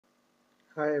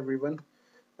Hi everyone.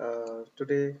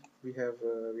 Today we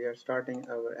are starting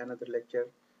our another lecture,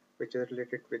 which is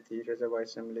related with the reservoir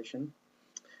simulation,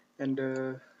 and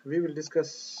we will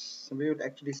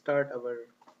actually start our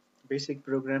basic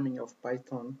programming of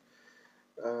Python.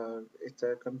 It's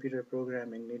a computer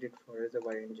programming needed for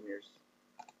reservoir engineers.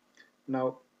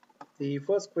 Now, the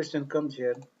first question comes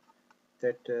here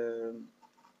that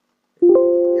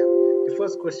yeah, the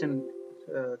first question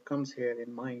comes here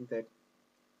in mind that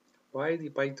why the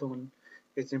Python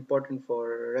is important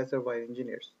for reservoir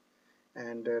engineers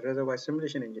and reservoir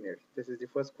simulation engineers. This is the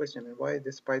first question, and why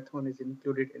this Python is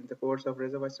included in the course of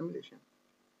reservoir simulation.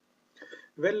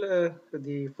 Well,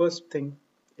 the first thing,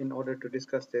 in order to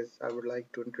discuss this, I would like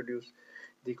to introduce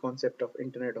the concept of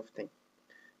Internet of Things.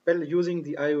 Well, using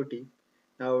the IoT,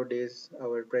 nowadays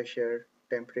our pressure,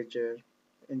 temperature,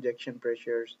 injection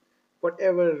pressures,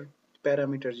 whatever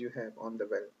parameters you have on the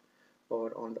well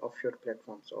or on the offshore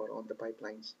platforms or on the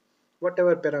pipelines,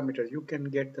 whatever parameters, you can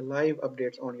get the live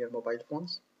updates on your mobile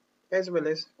phones as well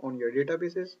as on your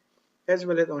databases as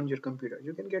well as on your computer.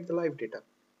 You can get the live data.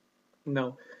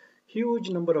 Now, huge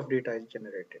number of data is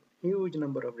generated. Huge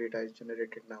number of data is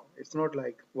generated now. It's not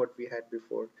like what we had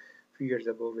before few years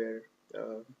ago where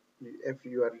uh, if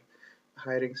you are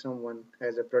hiring someone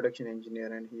as a production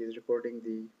engineer and he is recording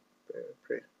the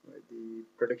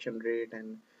production rate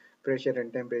and pressure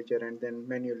and temperature and then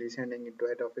manually sending it to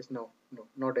head office. No,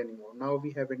 not anymore. Now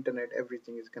we have internet,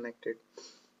 everything is connected,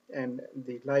 and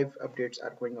the live updates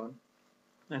are going on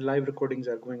and live recordings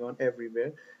are going on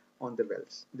everywhere on the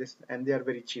wells. This and they are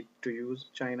very cheap to use.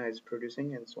 China is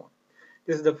producing and so on.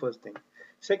 This is the first thing.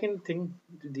 Second thing,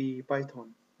 the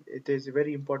Python. It is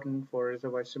very important for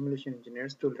reservoir simulation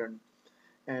engineers to learn,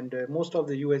 and most of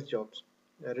the US jobs,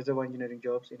 reservoir engineering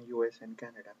jobs in US and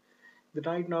Canada, but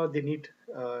right now they need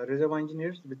reservoir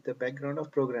engineers with the background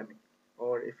of programming.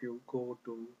 Or if you go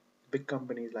to big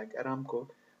companies like Aramco,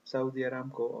 Saudi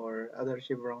Aramco, or other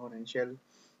Chevron and Shell,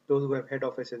 those who have head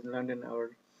offices in London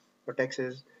or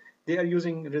Texas, they are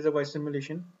using reservoir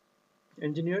simulation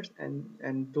engineers,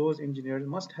 and those engineers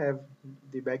must have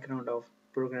the background of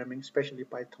programming, especially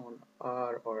Python,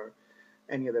 R, or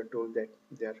any other tool that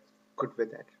they are good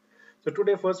with that. So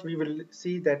today first we will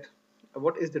see that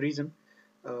what is the reason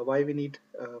why we need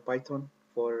Python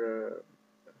for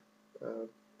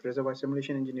reservoir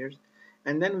simulation engineers,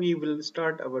 and then we will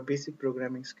start our basic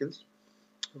programming skills.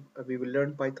 We will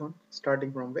learn Python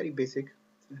starting from very basic.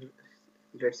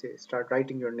 Let's say start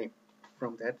writing your name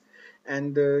from that,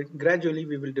 and gradually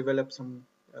we will develop some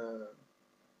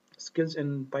skills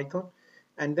in Python,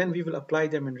 and then we will apply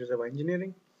them in reservoir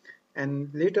engineering,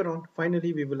 and later on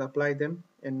finally we will apply them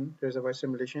in reservoir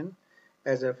simulation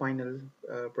as a final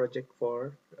project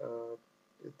for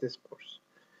this course.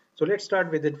 So let's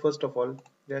start with it. First of all,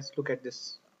 let's look at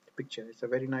this picture. It's a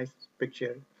very nice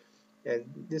picture.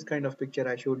 This kind of picture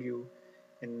I showed you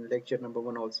in lecture number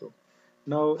 1 also.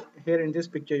 Now here in this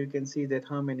picture you can see that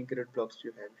how many grid blocks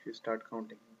you have. If you start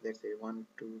counting, let's say 1,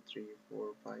 2, 3, 4,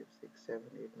 5, 6, 7,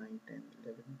 8, 9, 10,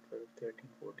 11, 12, 13,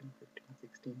 14, 15,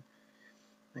 16,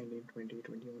 19, 20,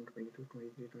 21, 22,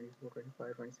 23, 24,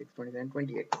 25, 26, 27,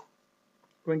 28.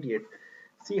 28.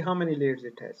 See how many layers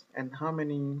it has and how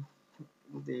many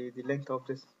the length of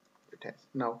this it has.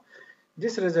 Now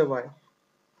this reservoir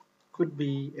could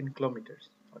be in kilometers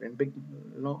or in big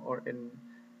no or in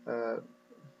uh,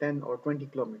 10 or 20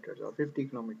 kilometers or 50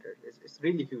 kilometers. It's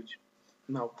really huge.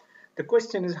 Now the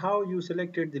question is how you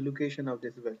selected the location of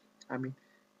this well. I mean,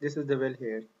 this is the well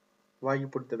here. Why you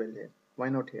put the well here? Why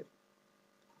not here?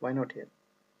 Why not here?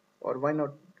 Or why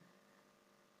not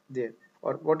there?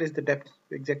 Or what is the depth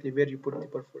exactly where you put the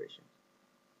perforation?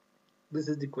 This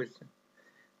is the question.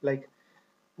 Like,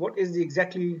 what is the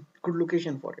exactly good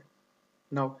location for it?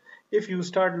 Now, if you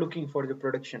start looking for the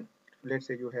production, let's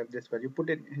say you have this well, you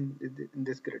put it in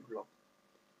this grid block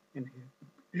in here.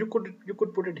 You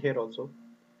could put it here also,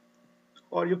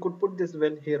 or you could put this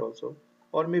well here also,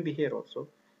 or maybe here also,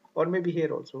 or maybe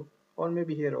here also, or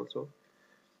maybe here also,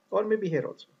 or maybe here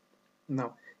also.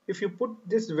 Now, if you put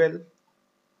this well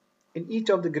in each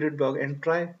of the grid block and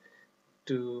try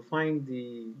to find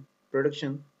the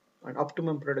production, an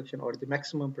optimum production or the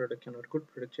maximum production or good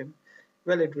production,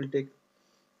 well, it will take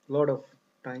a lot of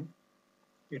time.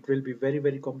 It will be very,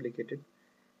 very complicated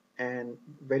and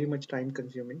very much time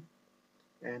consuming,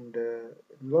 and a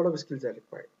lot of skills are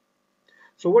required.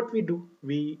 So what we do,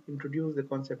 we introduce the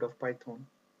concept of Python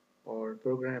or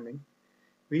programming.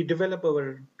 We develop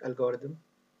our algorithm.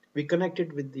 We connect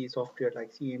it with the software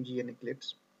like CMG and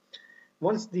Eclipse.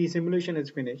 Once the simulation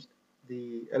is finished,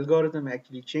 the algorithm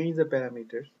actually changes the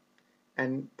parameters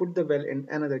and put the well in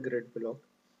another grid block,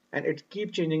 and it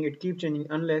keep changing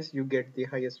unless you get the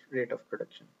highest rate of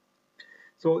production.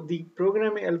 So the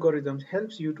programming algorithms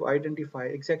helps you to identify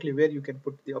exactly where you can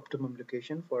put the optimum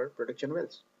location for production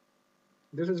wells.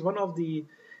 This is one of the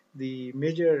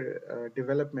major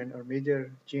development or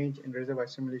major change in reservoir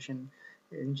simulation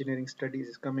engineering studies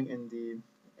is coming in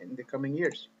the coming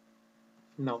years.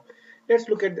 Now, let's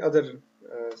look at the other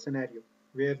scenario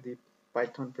where the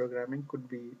Python programming could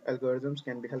be algorithms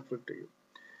can be helpful to you.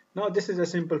 Now, this is a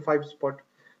simple 5-spot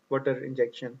water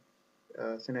injection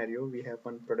scenario. We have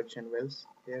one production wells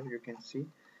here, you can see,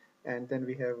 and then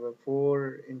we have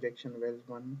 4 injection wells,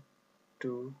 1,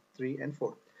 2, 3, and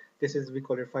 4. This is, we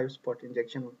call it 5-spot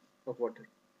injection of water.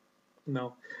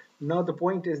 Now, now the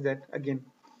point is that again,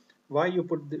 why you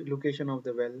put the location of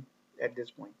the well at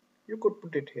this point? You could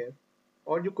put it here,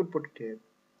 or you could put it here,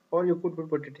 or you could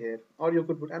put it here, or you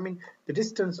could put. I mean, the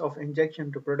distance of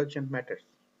injection to production matters,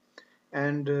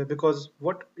 and because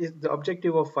what is the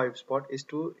objective of 5-spot is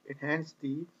to enhance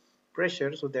the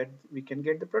pressure so that we can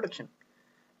get the production.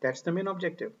 That's the main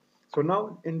objective. So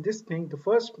now in this thing, the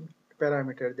first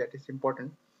parameter that is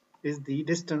important is the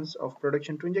distance of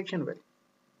production to injection well.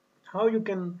 How you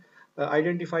can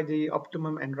identify the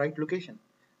optimum and right location?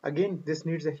 Again, this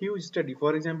needs a huge study.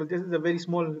 For example, this is a very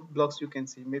small blocks you can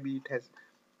see. Maybe it has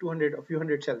 200 or few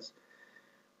hundred cells.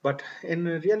 But in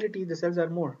reality, the cells are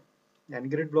more, and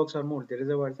grid blocks are more. The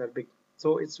reservoirs are big,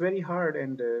 so it's very hard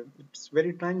and it's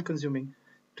very time consuming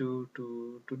to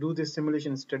do this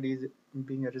simulation studies.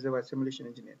 Being a reservoir simulation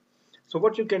engineer, so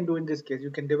what you can do in this case,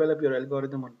 you can develop your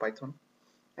algorithm on Python,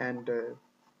 and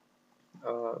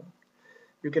uh,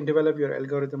 you can develop your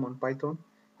algorithm on Python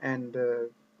and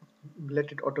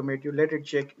let it automate you. Let it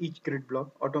check each grid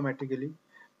block automatically,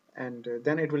 and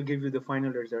then it will give you the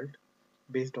final result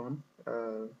based on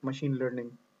machine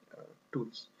learning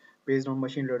tools based on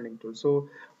machine learning tools. So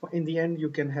in the end, you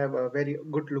can have a very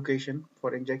good location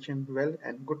for injection well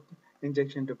and good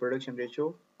injection to production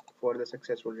ratio for the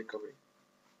successful recovery.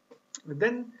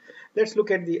 Then let's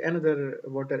look at the another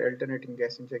water alternating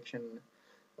gas injection.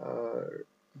 uh,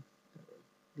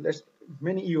 let's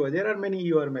many EUR. There are many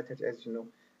EUR methods, as you know.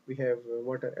 We have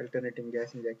water alternating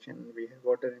gas injection, we have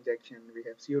water injection, we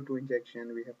have CO2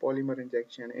 injection, we have polymer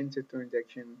injection, in situ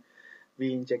injection,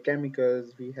 we inject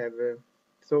chemicals, we have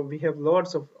so we have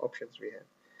lots of options.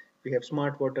 We have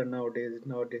smart water nowadays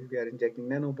we are injecting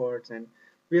nanobots, and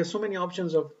we have so many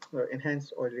options of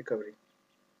enhanced oil recovery.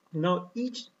 Now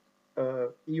each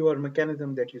EUR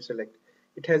mechanism that you select,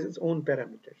 it has its own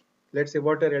parameters. Let's say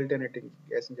water alternating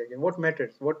gas injection, what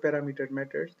matters, what parameter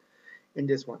matters in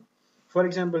this one? For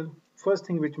example, first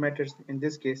thing which matters in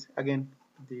this case, again,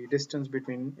 the distance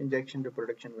between injection to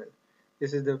production well.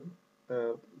 This is the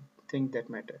uh, thing that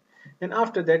matter. And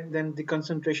after that, then the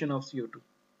concentration of CO2.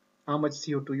 How much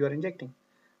CO2 you are injecting?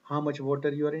 How much water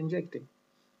you are injecting?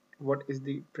 What is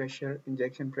the pressure,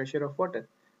 injection pressure of water?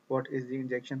 What is the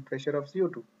injection pressure of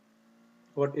CO2?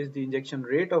 What is the injection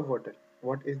rate of water?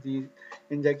 What is the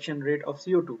injection rate of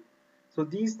CO2? So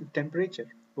these temperature,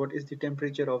 what is the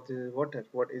temperature of the water?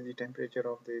 What is the temperature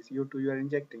of the CO2 you are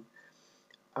injecting?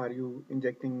 Are you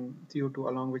injecting CO2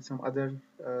 along with some other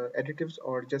additives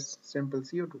or just simple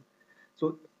CO2?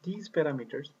 So these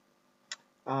parameters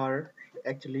are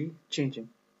actually changing.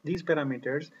 These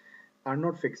parameters are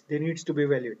not fixed. They needs to be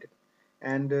evaluated.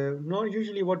 And now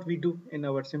usually what we do in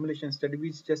our simulation study,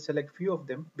 we just select few of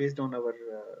them based on our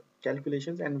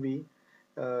calculations, and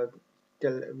uh,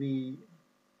 we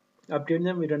update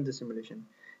them, we run the simulation.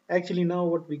 Actually now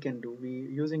what we can do, we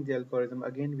using the algorithm,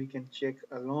 again we can check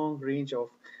a long range of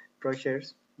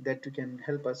pressures that can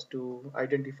help us to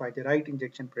identify the right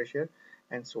injection pressure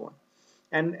and so on.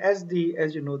 And as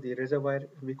you know, the reservoir,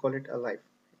 we call it alive.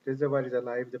 Reservoir is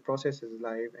alive, the process is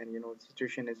alive, and you know the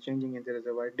situation is changing in the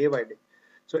reservoir day by day.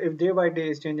 So if day by day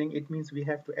is changing, it means we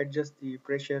have to adjust the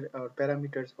pressure or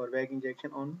parameters for WAG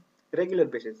injection on regular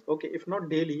basis. Okay, if not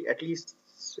daily, at least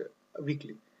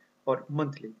weekly or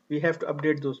monthly, we have to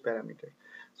update those parameters.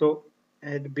 So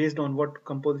and based on what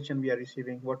composition we are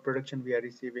receiving, what production we are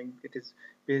receiving, it is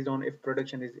based on if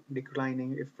production is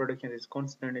declining, if production is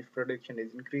constant, if production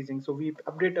is increasing. So we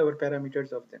update our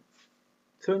parameters of them.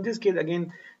 So in this case,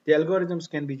 again, the algorithms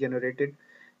can be generated,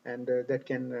 and that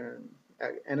can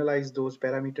analyze those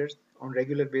parameters on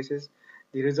regular basis.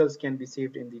 The results can be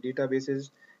saved in the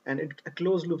databases, and a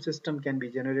closed loop system can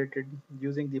be generated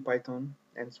using the Python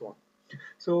and so on.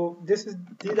 So these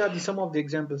are some of the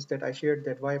examples that I shared,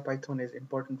 that why Python is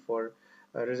important for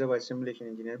reservoir simulation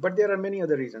engineer. But there are many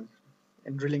other reasons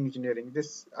in drilling engineering.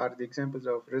 These are the examples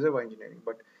of reservoir engineering.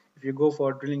 But if you go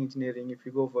for drilling engineering, if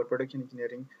you go for production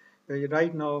engineering,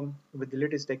 right now with the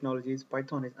latest technologies,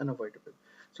 Python is unavoidable.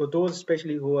 So those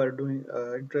especially who are doing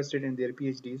interested in their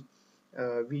PhDs,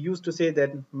 we used to say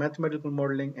that mathematical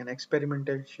modeling and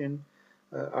experimentation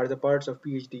are the parts of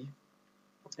PhD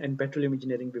and petroleum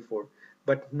engineering before,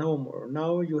 but no more.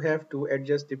 Now you have to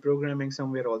adjust the programming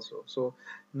somewhere also. So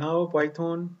now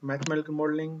Python, mathematical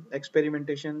modeling,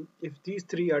 experimentation, if these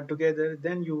three are together,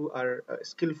 then you are a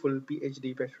skillful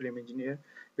PhD petroleum engineer,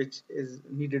 which is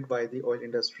needed by the oil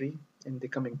industry in the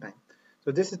coming time.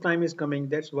 So this time is coming.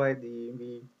 That's why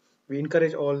we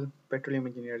encourage all petroleum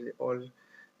engineers, all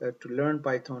to learn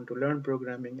Python, to learn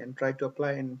programming, and try to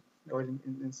apply in oil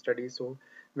in studies. So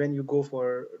when you go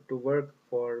for to work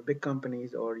for big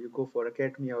companies or you go for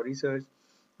academia or research,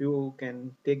 you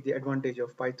can take the advantage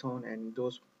of Python and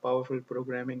those powerful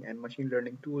programming and machine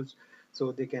learning tools,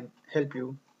 so they can help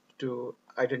you to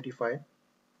identify,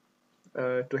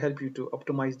 to help you to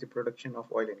optimize the production of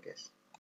oil and gas.